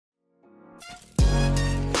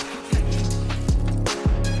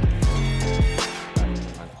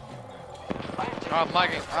Oh, I'm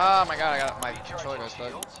lagging. Oh my god, I got my controller goes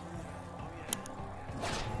stuck.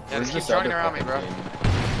 Yeah, just keep droning around me, bro.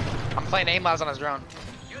 I'm playing aim labs on his drone.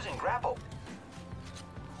 Using grapple.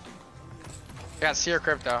 I got Seer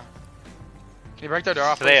Crypto. Can you break their door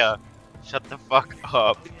off? Slayer, shut the fuck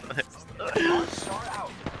up.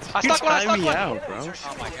 I stuck one, I stuck one! out, bro.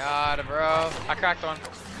 Oh my god, bro. I cracked one.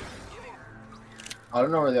 I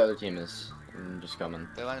don't know where the other team is. I'm just coming.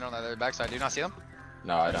 They're landing on the other backside. Do you not see them?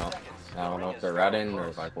 No, I don't. I don't know if they're ratting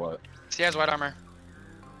or like what. He has white armor.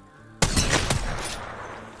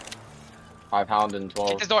 5 pound and 12.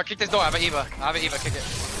 Kick this door, kick this door. I have an Eva. I have an Eva, kick it.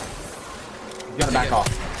 He's gonna back off.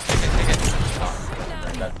 Kick it, kick it. Oh,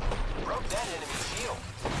 right there. Broke that enemy shield.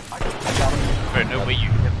 I got him. Bro, no way you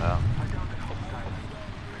hit that.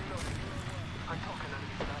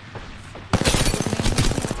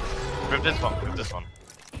 Grip this one, grip this one.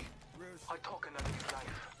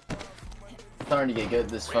 Starting to get good at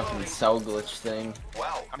this fucking cell glitch thing.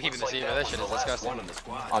 Wow. I'm keeping this Eva. This shit is disgusting.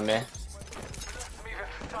 On me.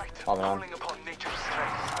 Popping on.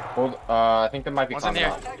 Hold, I think there might be One's in coming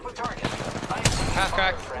here. out. Half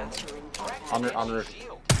crack. On the roof.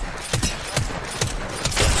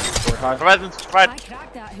 45. Horizon's right. I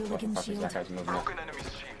cracked that What the hooligan fuck is shield. that guy's movement?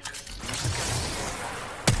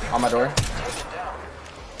 On my door.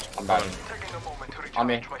 I'm back. On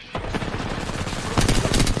me.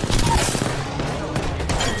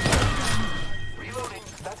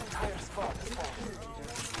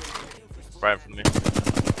 Right in front of me.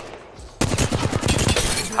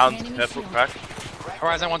 Hound's purple crack.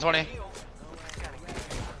 Horizon 120.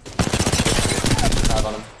 Dive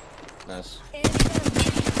on him. Nice.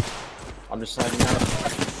 I'm just sliding out.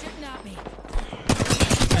 Shooting at me.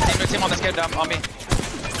 New team on this kid, on me.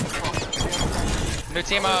 New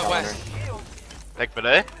team west. Take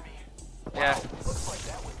below. Yeah.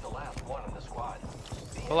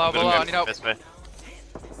 Below, I'm gonna below, I move need help. this way.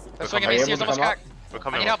 They're swinging Are me, you Seer's able to almost come up? cracked. We're I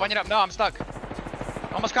coming. need help, I need help. No, I'm stuck.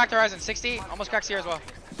 Almost cracked Horizon. 60, almost cracked Seer as well.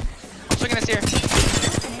 I'm swinging this here.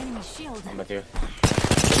 An enemy shield. I'm with you.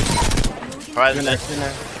 Horizon In there, next. in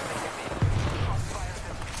there.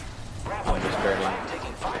 I'm just burning.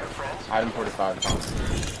 Taking fire, friends. Item 45.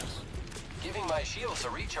 Giving my shields a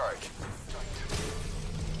recharge.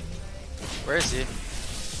 Where is he?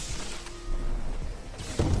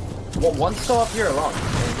 Well, one's still up here alone.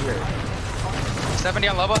 Right here. 70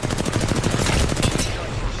 on Loba.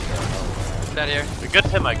 Dead here. Good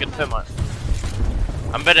thermite, good thermite.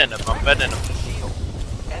 I'm betting him, I'm betting him.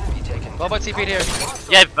 Enemy taken. Loba TP'd here.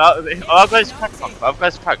 Yeah, our guy's cracked, our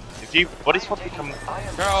guy's cracked. If you body swap, you come.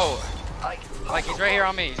 Bro. Like, he's right here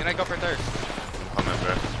on me. He's gonna go for third. Come in,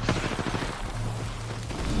 bro.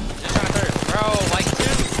 Just trying to third. Bro, like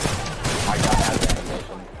two. I got that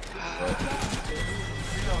animation.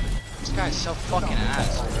 This guy's so fucking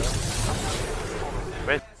ass,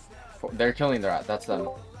 bro. Wait, They're killing their rat. That's them.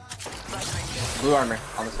 Blue armor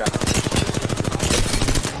on this guy.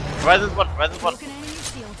 Horizon's one, Horizon's one. Broken enemy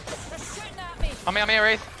shield. They're shooting at me. On me,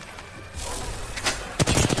 Wraith.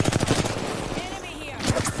 Enemy here.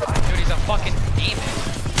 Dude, he's a fucking demon.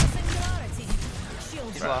 Singularity.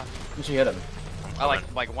 Shield. He's low. You should hit him. I like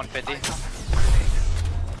 150.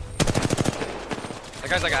 That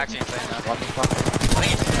guy's like actually insane now. What the fuck? I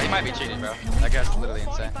think he might be cheating, bro. That guy's literally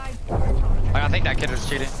insane. I think that kid was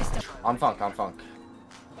cheating. On funk, on funk.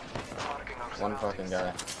 One fucking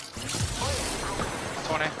guy.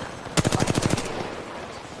 20.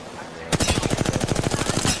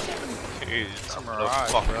 Jeez, I'm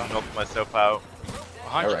Mirage, gonna fucking bro. knock myself out.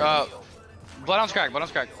 100. Alright. Bloodhound's cracked.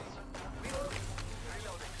 Bloodhound's cracked.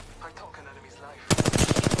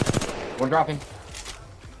 One dropping.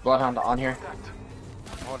 Bloodhound on here.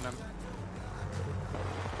 I'm holding him.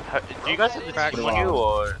 Do you guys have the Crack. team on you,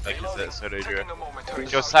 or like is it solo duo?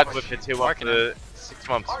 Your Sag with the tier 1 Marking for 6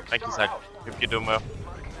 months. Thank you, Sag. If you're doing well.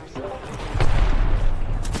 I'm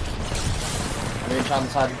gonna try on the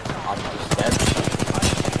side. I'm just dead.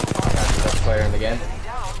 That's the best player in the game.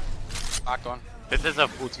 Locked one. This is a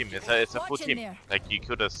full team. It's a full Watch him team. there. Like you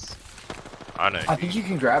killed us. I don't know. I think you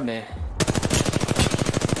can grab me.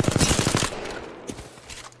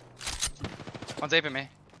 One's aping me.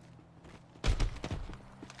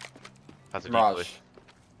 That's a good Mirage. push.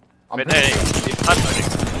 I'm Wait, pretty hey, sure. it's not loading.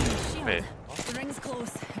 Shield. Wait. The ring's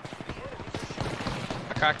close.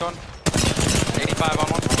 I cracked one. 85 on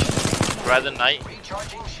one. Rather night.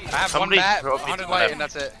 Recharging shield. I have Somebody one bat, drop me 100 to light, left. and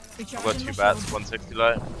that's it. I've got 2 bats, 160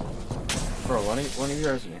 light. Bro, one of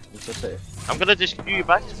yours me. You're so safe. I'm gonna just give you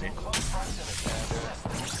back to me.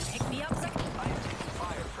 Pick me up.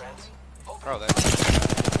 Fire, friends. Bro, there.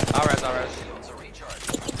 I'll res. Shields a recharge.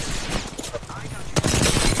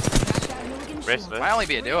 Crack that hooligan Race, shield. man. Might only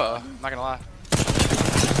be a duo. I'm not gonna lie.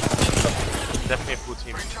 definitely a full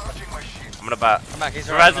team. I'm gonna bat. I'm back. He's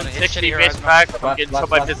Horizon He's 60 shitty base Horizon. pack. I'm Left, getting left, shot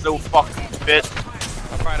by left. this little fucking bitch.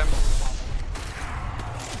 I'll find him.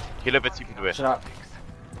 Kill a bit, you can do it. Shut up.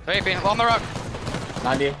 Hey, being on the rock.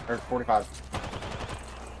 90 or 45.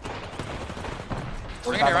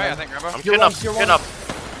 Swinging your right, I think, Rambo. I'm You're pin up, one, pin up.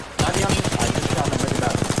 90 on me. I just shot him really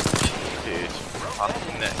bad. Dude,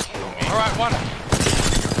 fucking that kill me. Alright, one.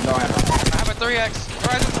 No ammo. I have a 3x.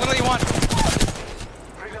 Horizon's literally one.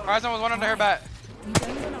 Horizon was one under her bat. You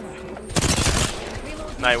downed another.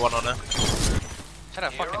 Reload. 91 on her. Shut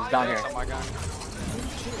up, fucking down dicks, here. Oh my god.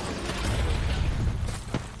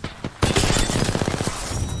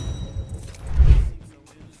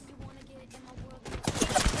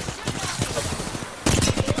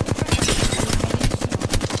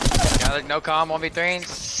 Yeah, like no comm, 1v3,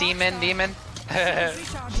 Seaman, Demon.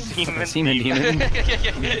 Recharging. Demon.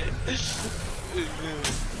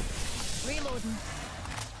 Reloading.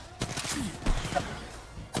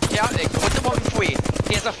 Yeah, what's the one fui?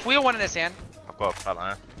 He has a fui one in his hand. I've got a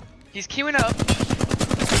fella. He's queuing up.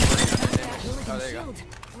 Hooligan Oh, there you go. shield.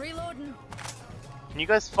 Reloading. Can you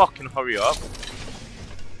guys fucking hurry up?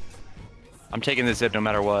 I'm taking this zip no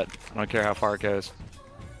matter what. I don't care how far it goes.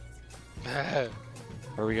 Where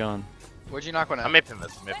are we going? Where'd you knock one at? I'm mapping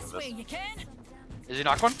this, I'm mapping This way, this. you can. Did you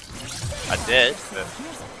knock one? I did, but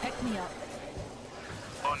Here's a pick me up.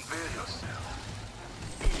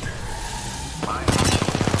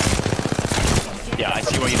 Yeah, I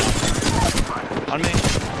see what you know. On me.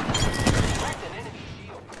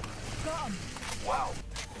 Got him.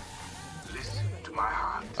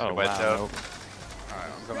 Oh, Goodbye, wow. Joe. Nope. Alright,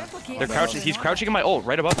 I'm coming. Replicate They're that. crouching. He's crouching in my ult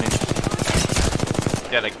right above me.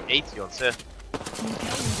 yeah, like 80 on set.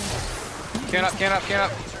 Can up, can up, can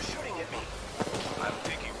up.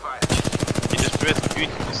 You just do it, you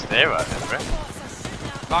just stare at it, right?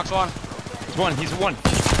 Knocks one. He's one. He's one.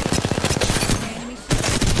 Enemy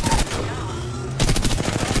shield.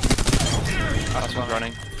 Last one's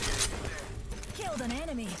running. Killed an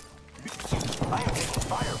enemy. I am taking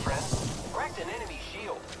fire, friend. Cracked an enemy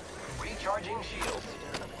shield. Recharging shields.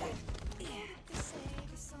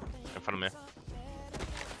 In front of me.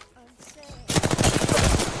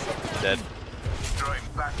 Dead.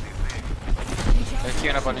 They're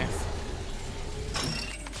queuing up on you.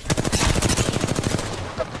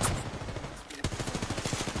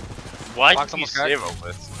 Why Box do you almost cracked. zero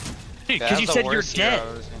this? Dude, Yeah, because you that's the said you're worst dead. hero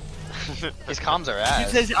I've ever seen. His comms are He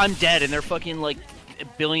ass. says I'm dead, and they're fucking like a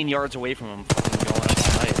billion yards away from him. Fucking going up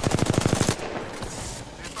all night.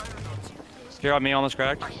 Here on me, almost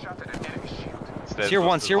cracked. It's Tier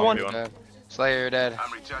one, tier one. Dead. Slayer, you're dead.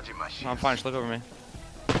 No, I'm fine. Just look over me.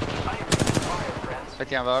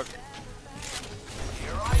 50 on Vogue.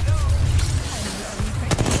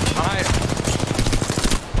 Alright.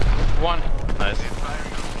 One. Nice.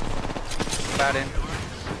 Bad in.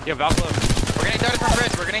 Yeah, Valkylo. We're getting 30 from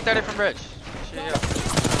bridge. We're getting 30 from bridge. Shit,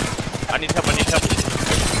 yeah. I need help, I need help.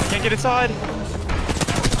 Can't get inside.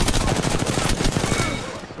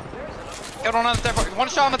 Killed one on the third party. One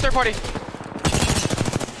shot on the third party.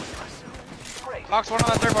 Knocks one on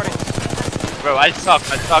that third party. Bro, I suck,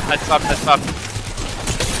 I suck, I suck, I suck.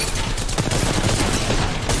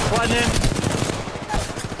 Platinum.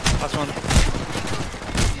 Last one.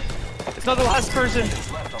 It's not the last person.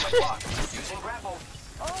 Left on my clock. Using grapple.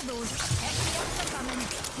 All those XPs are coming.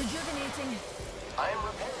 Rejuvenating. I am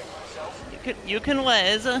repairing myself. You can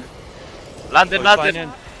Wes. Landed, landed. A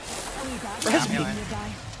wee dash. Res me. You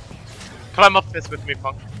die. Climb up this with me,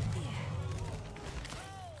 punk.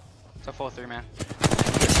 It's a 4-3, man.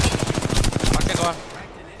 Knocked into one.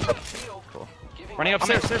 Cool. Running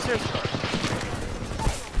upstairs, stairs.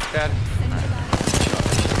 Dead.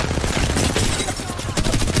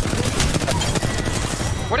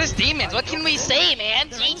 What is demons? What can we say, man?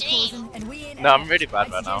 The ring's GG. closing, and we ain't No, I'm out. really bad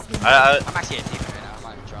I right now. suggest we I'm actually a demon right now. I'm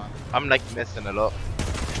not even trying. I'm like missing a lot.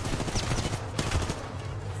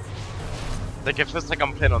 Like it feels like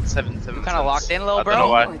I'm playing on 7-7. You kind of locked in, little I bro. don't know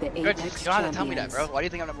why. Good. You don't have to tell me that, bro. Why do you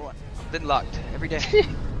think I'm number one? Been locked every day.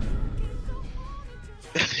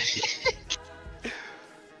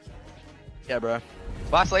 Yeah, bro.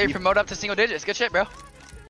 Boss Slayer promote up to single digits. Good shit, bro.